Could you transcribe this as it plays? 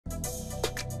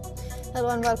Hello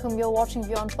and welcome. You're watching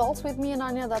WION Pulse with me,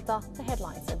 Ananya Datta. The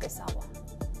headlines at this hour.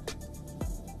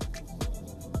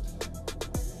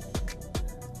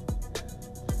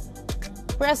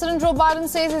 President Joe Biden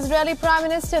says Israeli Prime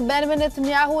Minister Benjamin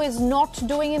Netanyahu is not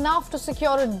doing enough to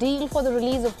secure a deal for the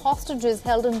release of hostages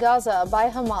held in Gaza by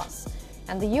Hamas.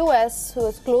 And the US, who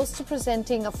is close to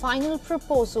presenting a final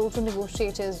proposal to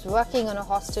negotiators working on a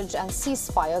hostage and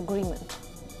ceasefire agreement.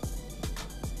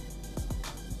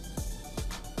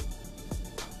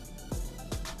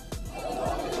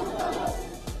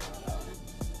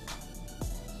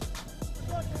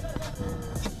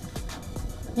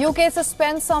 UK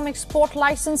suspends some export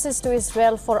licenses to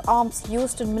Israel for arms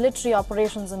used in military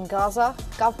operations in Gaza.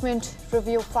 Government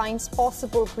review finds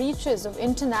possible breaches of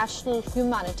international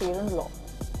humanitarian law.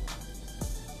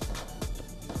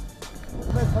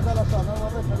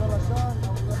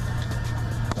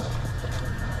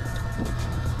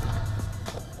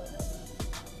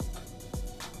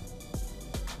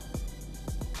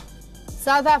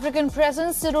 South African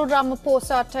President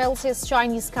Ramaphosa tells his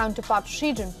Chinese counterpart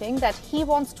Xi Jinping that he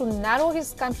wants to narrow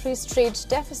his country's trade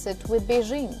deficit with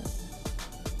Beijing.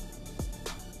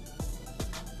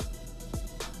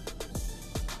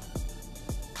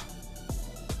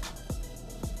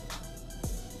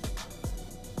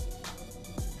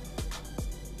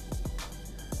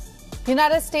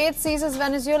 United States seizes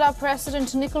Venezuela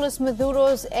President Nicolas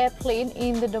Maduro's airplane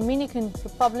in the Dominican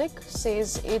Republic,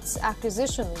 says its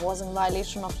acquisition was in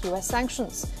violation of US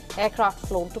sanctions. Aircraft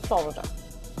flown to Florida.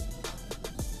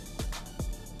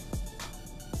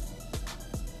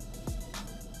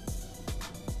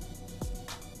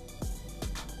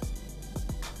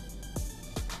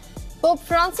 Pope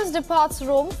Francis departs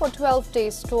Rome for 12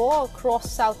 days tour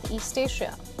across Southeast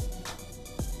Asia.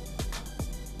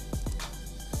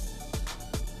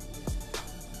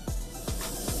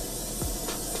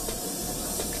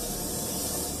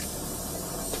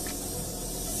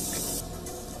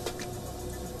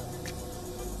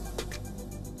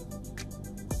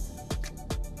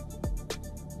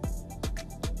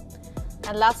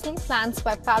 And lastly, plans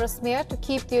by Paris mayor to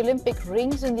keep the Olympic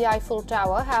rings in the Eiffel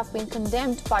Tower have been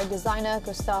condemned by designer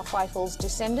Gustave Eiffel's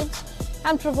descendants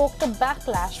and provoked a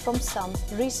backlash from some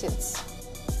Parisians.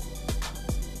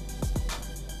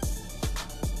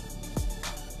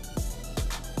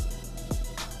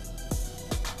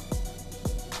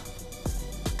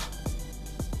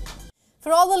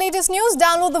 For all the latest news,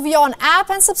 download the WION app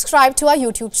and subscribe to our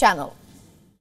YouTube channel.